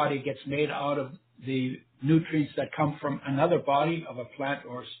your body gets made out of the nutrients that come from another body of a plant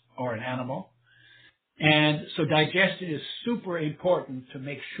or an animal. And so digestion is super important to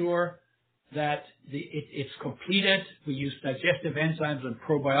make sure that it's completed. We use digestive enzymes and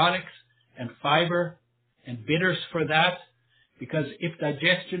probiotics and fiber and bitters for that, because if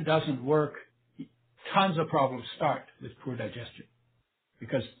digestion doesn't work, tons of problems start with poor digestion,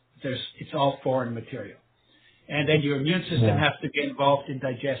 because it's all foreign material. And then your immune system has to get involved in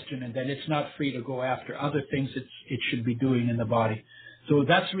digestion, and then it's not free to go after other things it should be doing in the body. So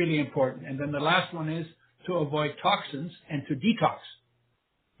that's really important. And then the last one is to avoid toxins and to detox.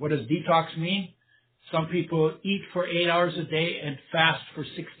 What does detox mean? Some people eat for 8 hours a day and fast for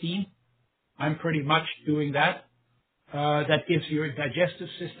 16. I'm pretty much doing that. That gives your digestive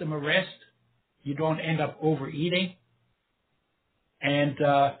system a rest. You don't end up overeating. And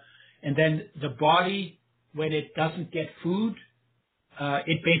then the body, when it doesn't get food,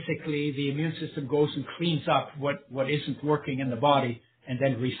 it basically, the immune system goes and cleans up what isn't working in the body and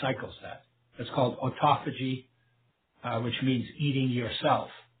then recycles that. That's called autophagy, which means eating yourself.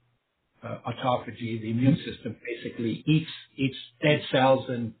 Autophagy, the immune system basically eats dead cells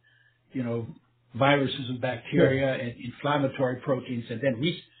and, viruses and bacteria and inflammatory proteins, and then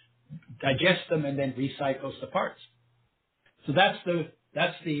digests them and then recycles the parts. So that's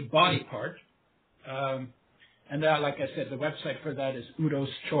the body part. And like I said, the website for that is Udo's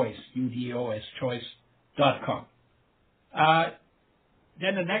Choice, UDOS choice.com.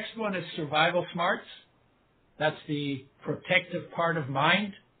 Then the next one is Survival Smarts. That's the protective part of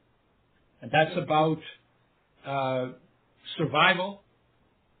mind. And that's about survival.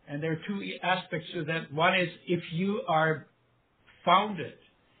 And there are two aspects to that. One is if you are founded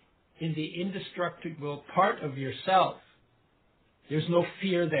in the indestructible part of yourself, there's no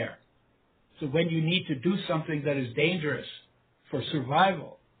fear there. So when you need to do something that is dangerous for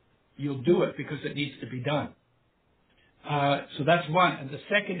survival, you'll do it because it needs to be done. So that's one. And the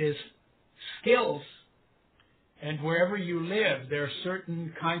second is skills. And wherever you live, there are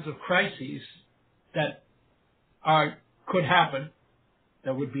certain kinds of crises that could happen.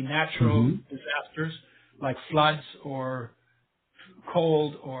 There would be natural disasters like floods or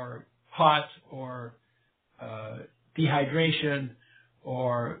cold or hot or dehydration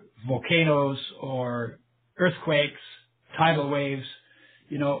or volcanoes or earthquakes, tidal waves.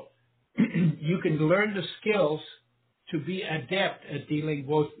 You know, you can learn the skills to be adept at dealing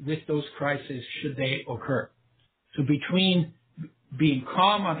with those crises should they occur. So between being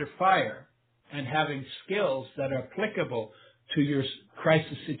calm under fire and having skills that are applicable to your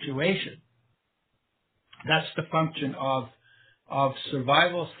crisis situation, that's the function of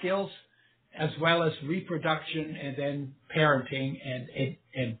survival skills as well as reproduction and then parenting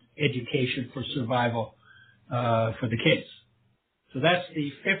and education for survival for the kids. So that's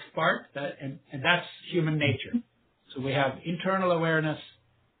the fifth part, and that's human nature. So we have internal awareness,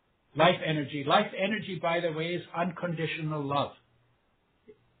 life energy. Life energy, by the way, is unconditional love.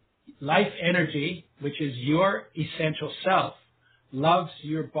 Life energy, which is your essential self, loves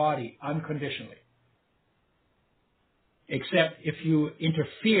your body unconditionally. Except if you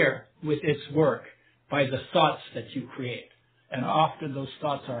interfere with its work by the thoughts that you create. And often those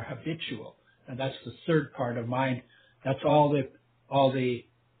thoughts are habitual. And that's the third part of mind. That's all the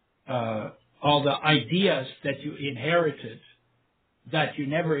ideas that you inherited that you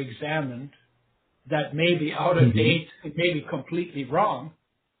never examined, that may be out of date, it may be completely wrong,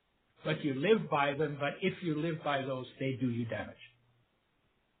 but you live by them. But if you live by those, they do you damage.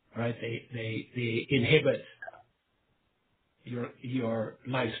 Right? They inhibit your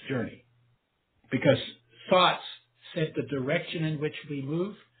life's journey, because thoughts set the direction in which we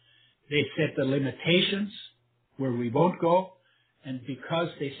move. They set the limitations where we won't go, and because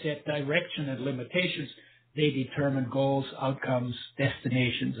they set direction and limitations, they determine goals, outcomes,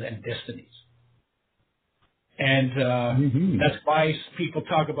 destinations, and destinies. And that's why people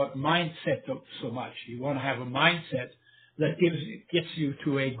talk about mindset so much. You want to have a mindset that gets you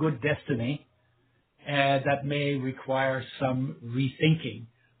to a good destiny. That may require some rethinking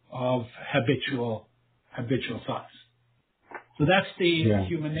of habitual thoughts. So that's the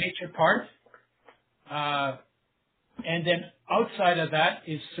human nature part. And then outside of that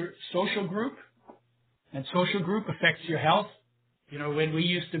is social group. And social group affects your health. You know, when we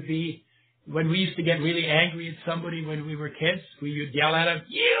used to get really angry at somebody when we were kids, we would yell at them,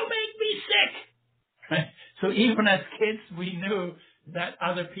 "You make me sick!" Right? So even as kids, we knew that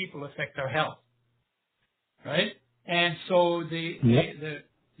other people affect our health. Right? And so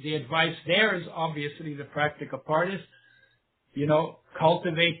the advice there is obviously the practical part is, you know,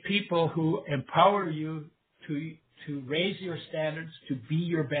 cultivate people who empower you to raise your standards, to be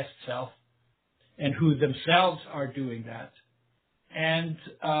your best self, and who themselves are doing that. And,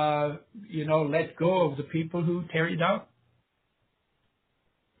 you know, let go of the people who tear you down.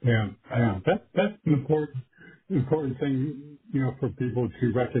 Yeah. That's an important thing, you know, for people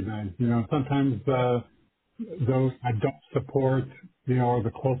to recognize. You know, sometimes those I don't support, you know, are the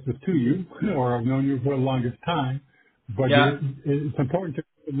closest to you or have known you for the longest time. But it's important to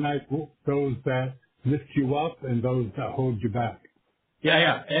recognize those that lift you up and those that hold you back.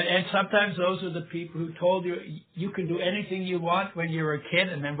 Yeah. And sometimes those are the people who told you you can do anything you want when you're a kid,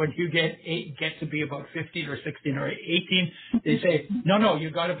 and then when you get to be about 15 or 16 or 18, they say, no, you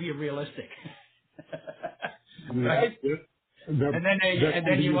got to be realistic. Right? Yeah. And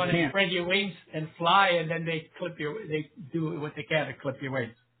then you want to spread your wings and fly, and then they do what they can to clip your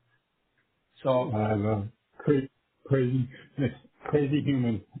wings. So crazy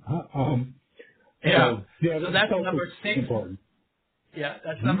humans. So that's number 6. Important. Yeah,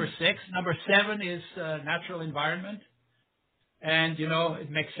 that's number 6. Number 7 is natural environment, and you know it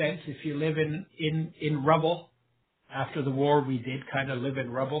makes sense if you live in rubble. After the war, we did kind of live in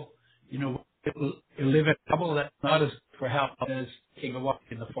rubble. You know, you live in rubble that's not as good for health as taking a walk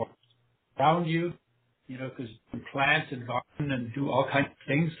in the forest. Around you, you know, because you plant and garden and do all kinds of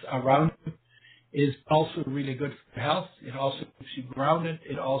things around you is also really good for health. It also keeps you grounded.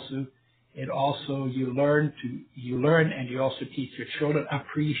 It also you learn and you also teach your children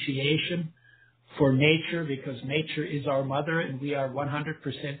appreciation for nature, because nature is our mother and we are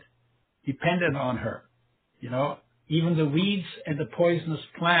 100% dependent on her. You know, even the weeds and the poisonous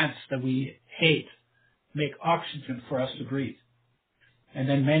plants that we hate make oxygen for us to breathe. And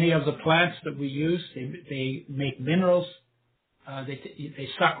then many of the plants that we use, they make minerals. They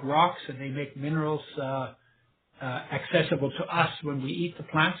suck rocks and they make minerals accessible to us when we eat the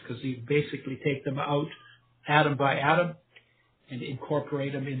plants, because we basically take them out atom by atom and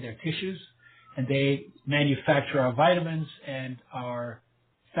incorporate them in their tissues. And they manufacture our vitamins and our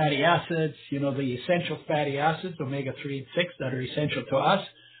fatty acids. You know, the essential fatty acids, omega-3 and 6, that are essential to us,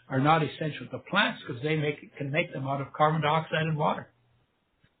 are not essential to plants because they can make them out of carbon dioxide and water.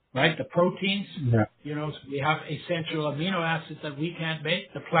 Right? The proteins, Yeah. so we have essential amino acids that we can't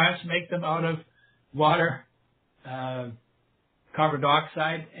make. The plants make them out of water, carbon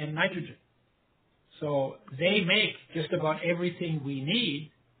dioxide, and nitrogen. So they make just about everything we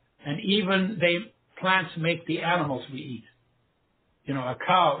need, and even plants make the animals we eat. A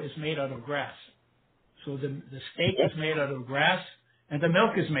cow is made out of grass. So the steak is made out of grass, and the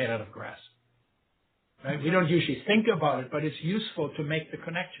milk is made out of grass. Right? We don't usually think about it, but it's useful to make the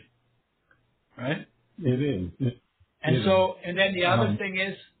connection. Right? It is. And then the other thing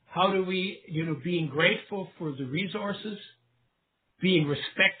is, how do we, being grateful for the resources, being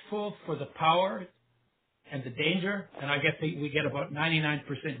respectful for the power and the danger, and I guess we get about 99%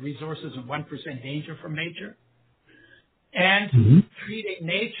 resources and 1% danger from nature, and treating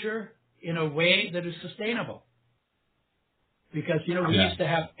nature in a way that is sustainable. Because, we used to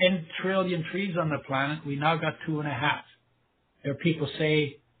have 10 trillion trees on the planet. We now got 2.5. There are people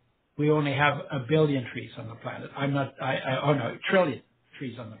say we only have 1 billion trees on the planet. Trillion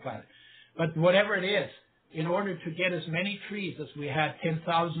trees on the planet. But whatever it is, in order to get as many trees as we had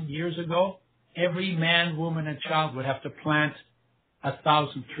 10,000 years ago, every man, woman, and child would have to plant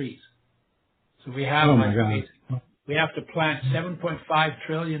 1,000 trees. So we have we have to plant 7.5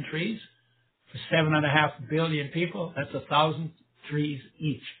 trillion trees for 7.5 billion people. That's 1,000 trees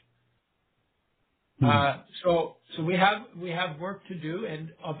each. So we have work to do,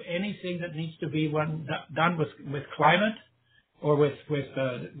 and of anything that needs to be done with climate or with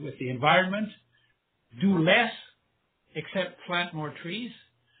the environment, do less, except plant more trees,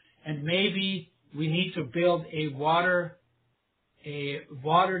 and maybe we need to build a water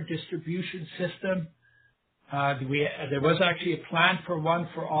distribution system. There was actually a plan for one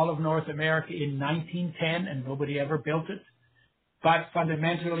for all of North America in 1910, and nobody ever built it. But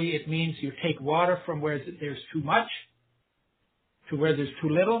fundamentally, it means you take water from where there's too much to where there's too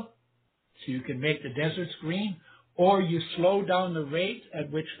little, so you can make the deserts green, or you slow down the rate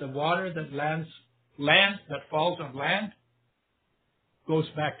at which the water that falls on land goes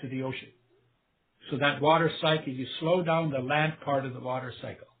back to the ocean. So that water cycle, you slow down the land part of the water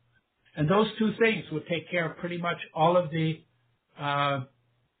cycle. And those two things would take care of pretty much all of the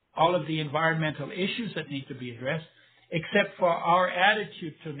environmental issues that need to be addressed, except for our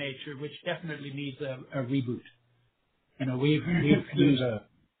attitude to nature, which definitely needs a reboot.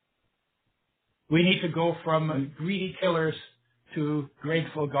 We need to go from greedy killers to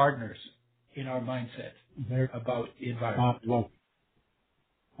grateful gardeners in our mindset about the environment.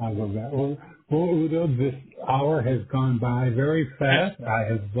 I love that. Well, Udo, this hour has gone by very fast. I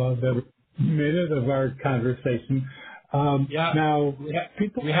have loved every minute of our conversation. Now,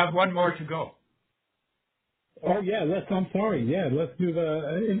 we have one more to go. Oh yeah, I'm sorry. Yeah, let's do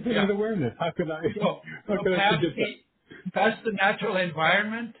the infinite awareness. How could I forget that? Past the natural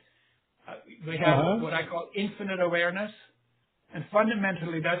environment, we have what I call infinite awareness, and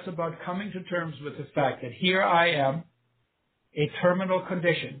fundamentally that's about coming to terms with the fact that here I am, a terminal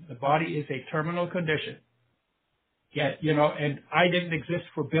condition. The body is a terminal condition. Yet, and I didn't exist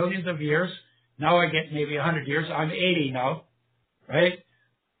for billions of years. Now I get maybe 100 years. I'm 80 now, right?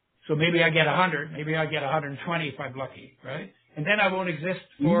 So maybe I get 100, maybe I get 120 if I'm lucky, right? And then I won't exist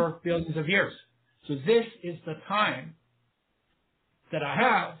for billions of years. So this is the time that I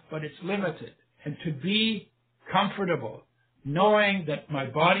have, but it's limited. And to be comfortable, knowing that my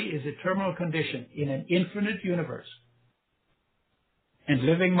body is a terminal condition in an infinite universe, and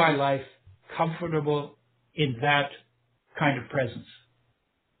living my life comfortable in that kind of presence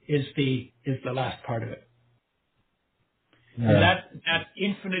is the last part of it. Yeah. And that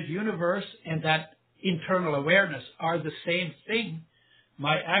infinite universe and that internal awareness are the same thing.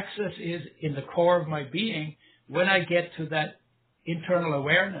 My access is in the core of my being. When I get to that internal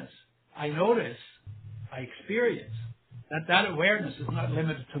awareness, I notice, I experience that awareness is not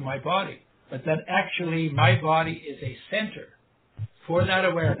limited to my body, but that actually my body is a center for that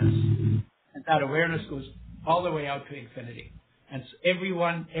awareness. And that awareness goes all the way out to infinity. And so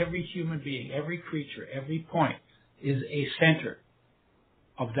everyone, every human being, every creature, every point is a center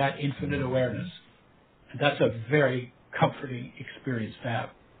of that infinite awareness. And that's a very comforting experience to have.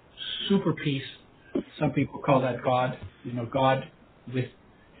 Super peace. Some people call that God. God with,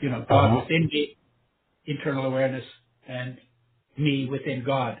 God within me, internal awareness, and me within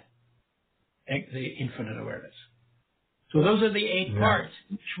God, the infinite awareness. So those are the 8 parts.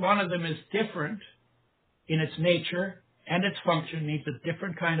 Each one of them is different in its nature and its function, needs a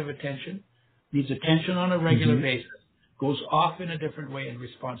different kind of attention, needs attention on a regular basis, goes off in a different way in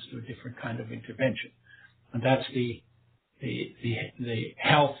response to a different kind of intervention. And that's the the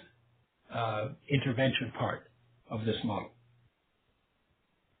health intervention part of this model.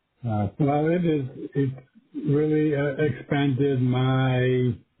 Well, it's really expanded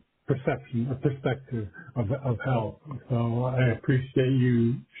my perspective of health. So I appreciate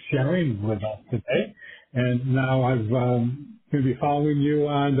you sharing with us today. And now I've going to be following you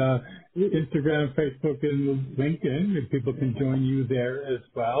on Instagram, Facebook, and LinkedIn, and people can join you there as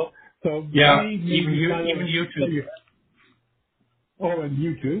well. So yeah, even YouTube. Oh, and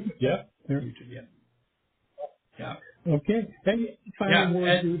YouTube, yeah. YouTube, yeah. Yeah. Okay. Any final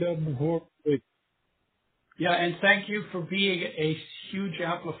words, Udo, before we... Yeah, and thank you for being a huge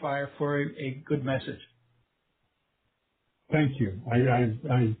amplifier for a good message. Thank you.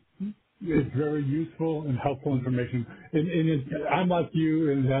 It's very useful and helpful information. And I'm like you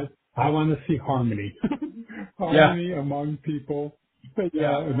in that I want to see harmony. Harmony among people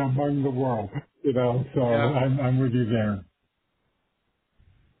and among the world. So I'm with you there.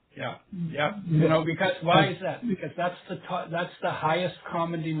 Yeah. Because why is that? Because that's the highest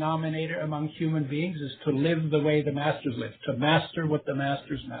common denominator among human beings, is to live the way the masters live, to master what the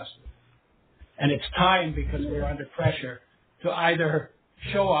masters master. And it's time, because we're under pressure, to either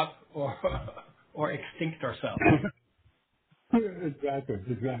show up or extinct ourselves. Exactly.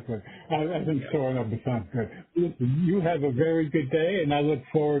 I think showing up sounds good. Listen, you have a very good day, and I look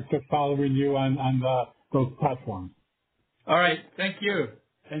forward to following you on those platforms. All right. Thank you.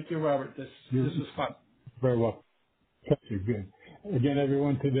 Thank you, Robert. This was fun. Very well. Good. Again,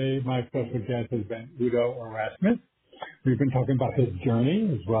 everyone, today my special guest has been Udo Erasmus. We've been talking about his journey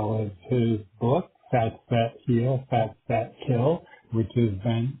as well as his book, Fat, Fat, Heal, Fat, Fat, Kill, which is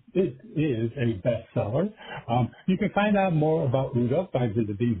a bestseller. You can find out more about Udo by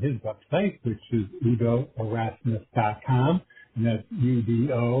visiting his website, which is udoerasmus.com, and that's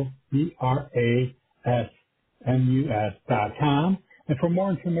udoerasmus.com. And for more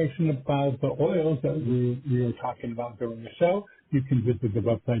information about the oils that we were talking about during the show, you can visit the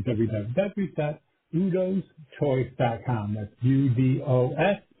website www.udoschoice.com. That's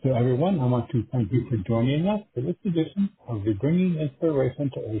UDOS. So everyone, I want to thank you for joining us for this edition of the Bringing Inspiration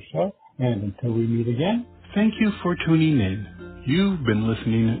to Earth show. And until we meet again, thank you for tuning in. You've been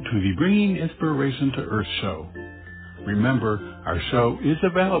listening to the Bringing Inspiration to Earth show. Remember, our show is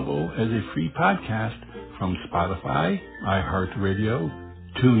available as a free podcast from Spotify, iHeartRadio,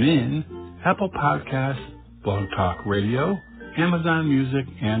 TuneIn, Apple Podcasts, Blog Talk Radio, Amazon Music,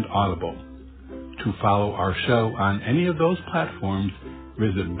 and Audible. To follow our show on any of those platforms,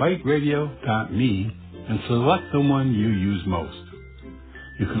 visit biteradio.me and select the one you use most.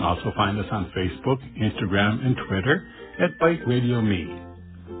 You can also find us on Facebook, Instagram, and Twitter at Bite Radio Me.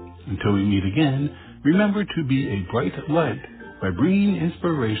 Until we meet again, remember to be a bright light by bringing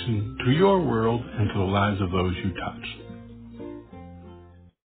inspiration to your world and to the lives of those you touch.